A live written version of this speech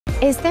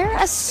Is there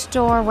a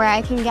store where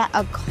I can get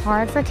a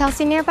card for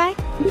Kelsey nearby?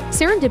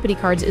 Serendipity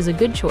Cards is a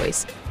good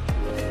choice.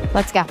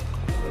 Let's go.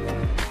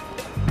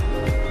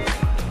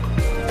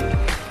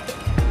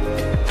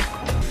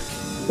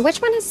 Which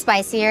one is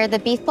spicier, the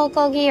beef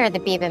bulgogi or the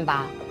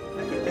bibimbap?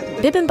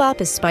 Bibimbap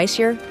is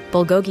spicier,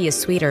 bulgogi is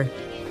sweeter.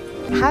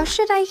 How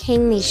should I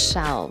hang these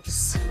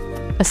shelves?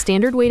 A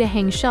standard way to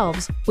hang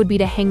shelves would be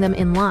to hang them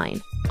in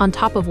line, on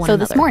top of one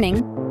another. So this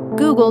morning,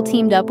 Google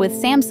teamed up with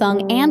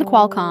Samsung and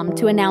Qualcomm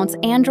to announce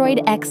Android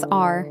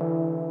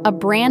XR, a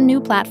brand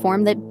new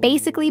platform that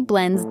basically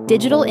blends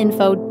digital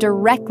info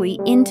directly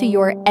into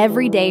your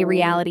everyday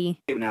reality.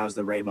 Now is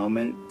the right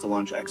moment to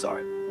launch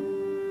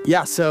XR.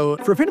 Yeah, so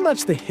for pretty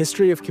much the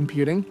history of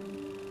computing,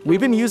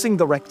 we've been using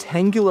the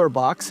rectangular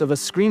box of a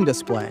screen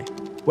display.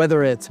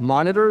 Whether it's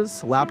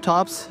monitors,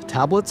 laptops,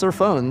 tablets, or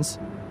phones,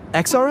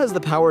 XR has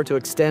the power to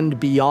extend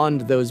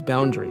beyond those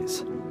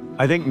boundaries.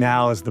 I think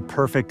now is the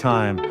perfect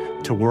time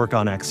to work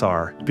on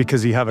XR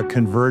because you have a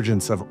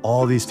convergence of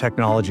all these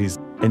technologies,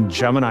 and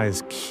Gemini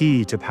is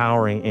key to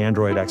powering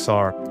Android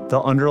XR.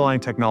 The underlying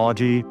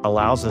technology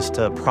allows us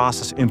to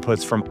process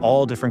inputs from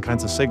all different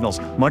kinds of signals,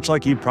 much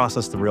like you'd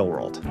process the real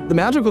world. The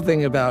magical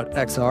thing about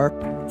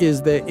XR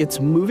is that it's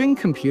moving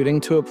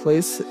computing to a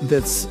place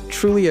that's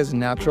truly as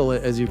natural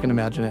as you can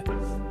imagine it.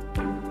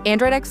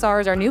 Android XR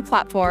is our new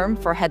platform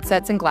for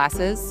headsets and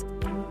glasses.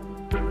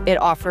 It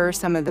offers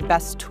some of the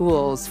best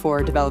tools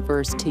for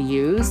developers to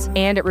use,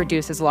 and it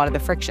reduces a lot of the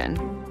friction.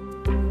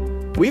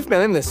 We've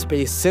been in this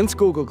space since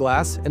Google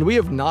Glass, and we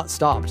have not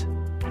stopped.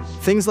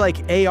 Things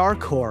like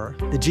ARCore,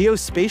 the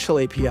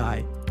Geospatial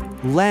API,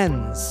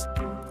 Lens,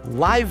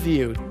 Live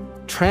View,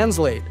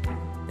 Translate,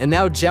 and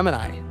now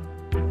Gemini.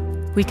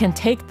 We can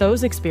take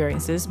those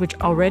experiences, which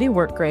already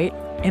work great,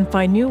 and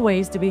find new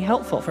ways to be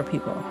helpful for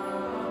people.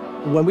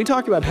 When we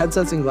talk about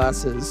headsets and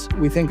glasses,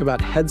 we think about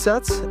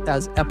headsets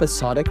as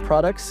episodic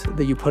products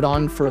that you put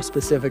on for a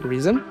specific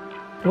reason.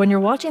 When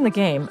you're watching the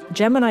game,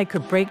 Gemini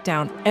could break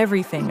down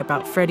everything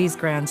about Freddy's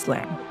Grand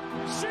Slam.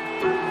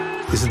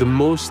 This is the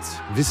most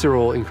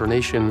visceral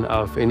incarnation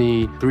of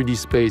any 3D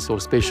space or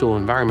spatial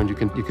environment you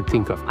could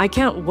think of. I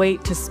can't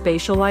wait to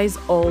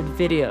spatialize old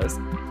videos.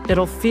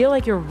 It'll feel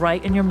like you're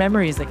right in your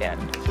memories again.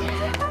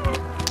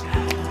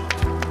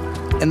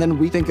 And then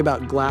we think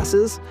about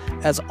glasses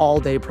as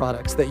all-day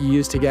products that you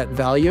use to get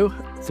value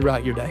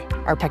throughout your day.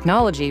 Our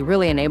technology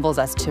really enables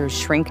us to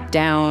shrink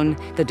down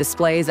the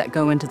displays that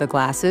go into the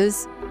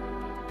glasses.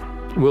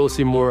 We'll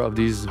see more of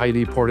these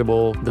highly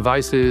portable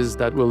devices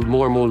that will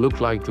more and more look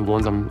like the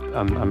ones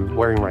I'm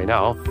wearing right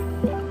now.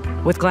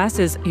 With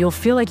glasses, you'll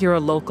feel like you're a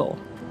local,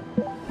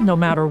 no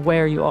matter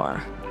where you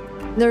are.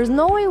 There's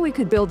no way we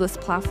could build this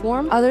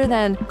platform other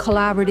than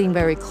collaborating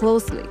very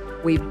closely.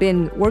 We've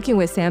been working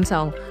with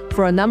Samsung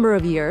for a number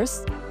of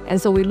years,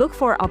 and so we look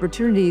for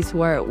opportunities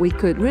where we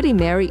could really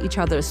marry each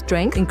other's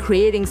strengths in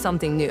creating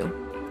something new.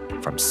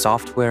 From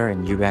software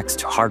and UX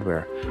to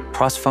hardware,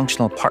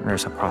 cross-functional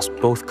partners across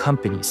both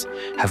companies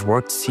have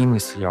worked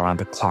seamlessly around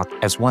the clock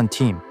as one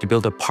team to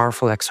build a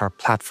powerful XR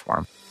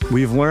platform.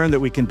 We've learned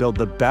that we can build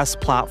the best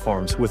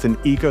platforms with an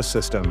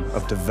ecosystem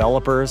of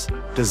developers,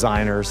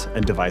 designers,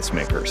 and device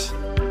makers.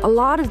 A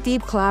lot of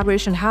deep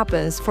collaboration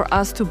happens for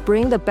us to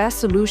bring the best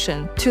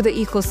solution to the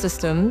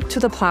ecosystem, to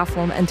the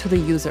platform, and to the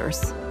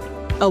users.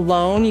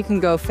 Alone, you can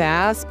go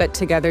fast, but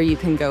together you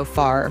can go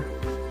far.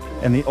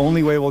 And the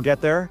only way we'll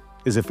get there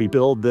is if we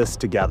build this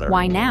together.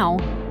 Why now?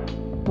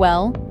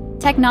 Well,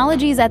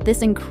 technology's at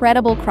this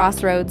incredible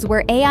crossroads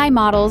where AI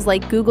models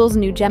like Google's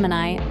new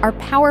Gemini are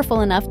powerful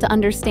enough to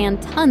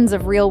understand tons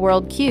of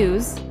real-world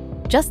cues,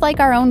 just like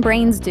our own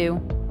brains do.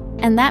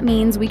 And that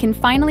means we can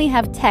finally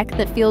have tech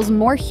that feels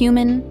more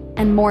human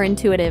and more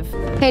intuitive.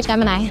 Hey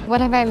Gemini,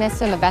 what have I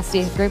missed in the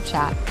Besties group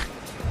chat?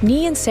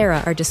 Nee and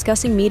Sarah are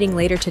discussing meeting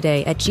later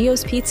today at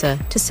Gio's Pizza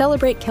to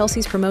celebrate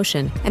Kelsey's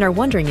promotion and are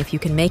wondering if you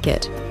can make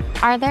it.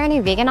 Are there any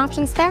vegan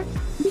options there?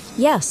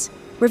 Yes.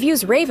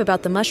 Reviews rave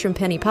about the mushroom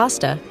penny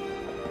pasta.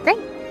 Great.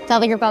 Tell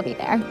the group I'll be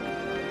there.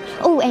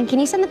 Oh, and can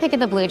you send the pic of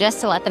the blue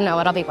just to let them know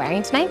what I'll be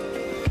wearing tonight?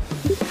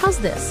 How's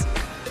this?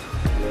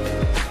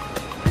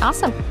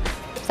 Awesome.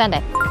 Send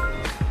it.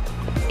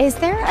 Is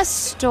there a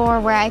store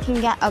where I can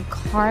get a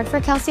card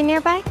for Kelsey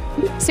nearby?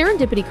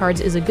 Serendipity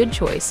Cards is a good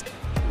choice.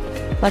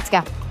 Let's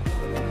go.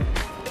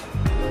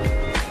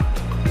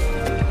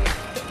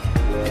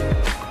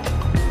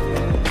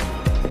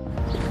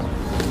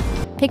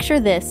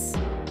 Picture this.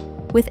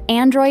 With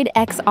Android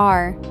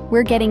XR,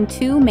 we're getting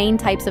two main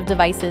types of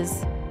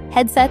devices,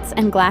 headsets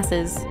and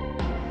glasses.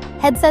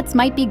 Headsets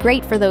might be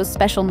great for those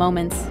special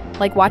moments,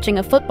 like watching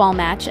a football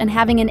match and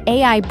having an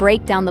AI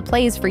break down the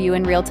plays for you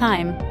in real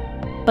time.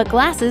 But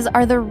glasses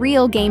are the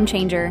real game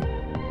changer.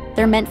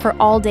 They're meant for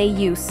all-day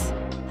use,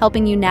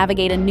 helping you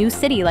navigate a new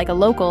city like a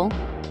local,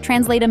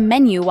 translate a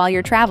menu while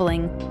you're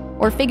traveling,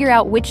 or figure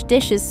out which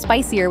dish is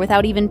spicier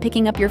without even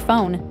picking up your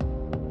phone.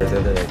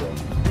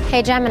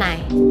 Hey Gemini.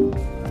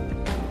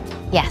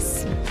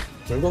 Yes.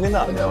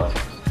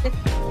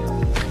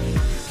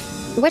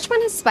 Which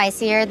one is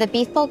spicier, the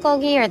beef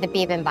bulgogi or the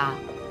bibimbap?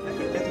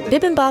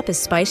 Bibimbap is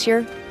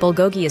spicier,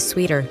 Bulgogi is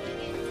sweeter.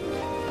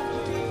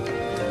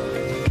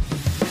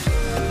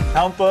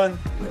 다음 분.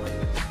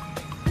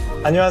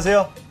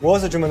 안녕하세요.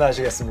 무엇을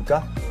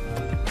주문하시겠습니까?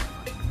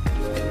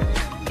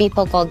 Beef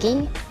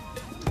bulgogi.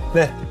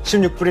 네,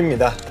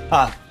 16불입니다.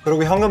 아,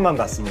 그리고 현금만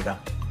받습니다.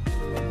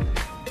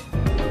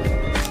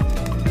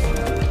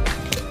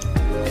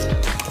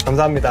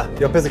 감사합니다.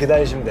 옆에서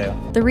기다리시면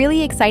돼요. The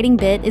really exciting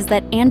bit is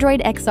that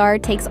Android XR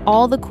takes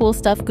all the cool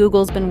stuff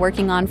Google's been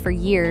working on for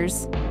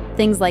years.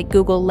 Things like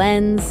Google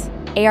Lens,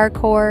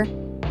 ARCore,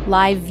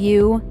 Live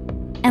View,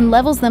 and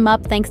levels them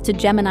up thanks to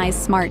Gemini's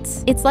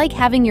smarts. It's like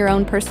having your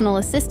own personal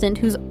assistant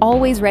who's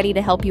always ready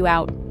to help you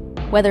out.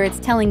 Whether it's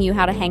telling you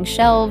how to hang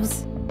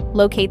shelves,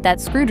 locate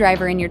that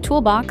screwdriver in your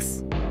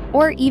toolbox,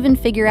 or even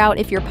figure out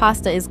if your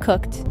pasta is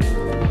cooked.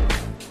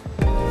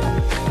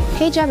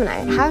 Hey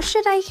Gemini, how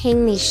should I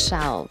hang these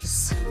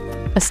shelves?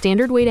 A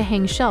standard way to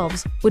hang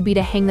shelves would be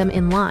to hang them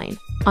in line,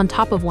 on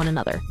top of one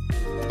another.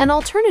 An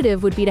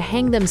alternative would be to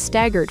hang them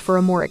staggered for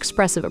a more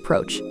expressive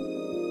approach.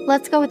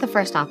 Let's go with the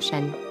first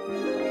option.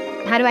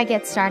 How do I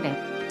get started?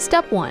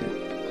 Step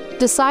 1.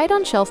 Decide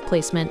on shelf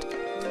placement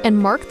and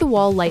mark the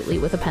wall lightly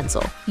with a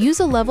pencil.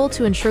 Use a level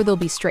to ensure they'll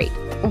be straight.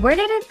 Where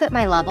did I put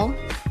my level?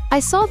 I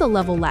saw the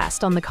level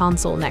last on the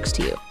console next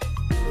to you.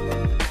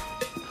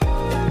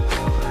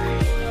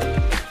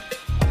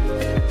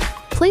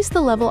 Place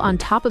the level on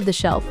top of the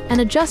shelf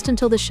and adjust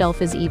until the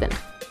shelf is even.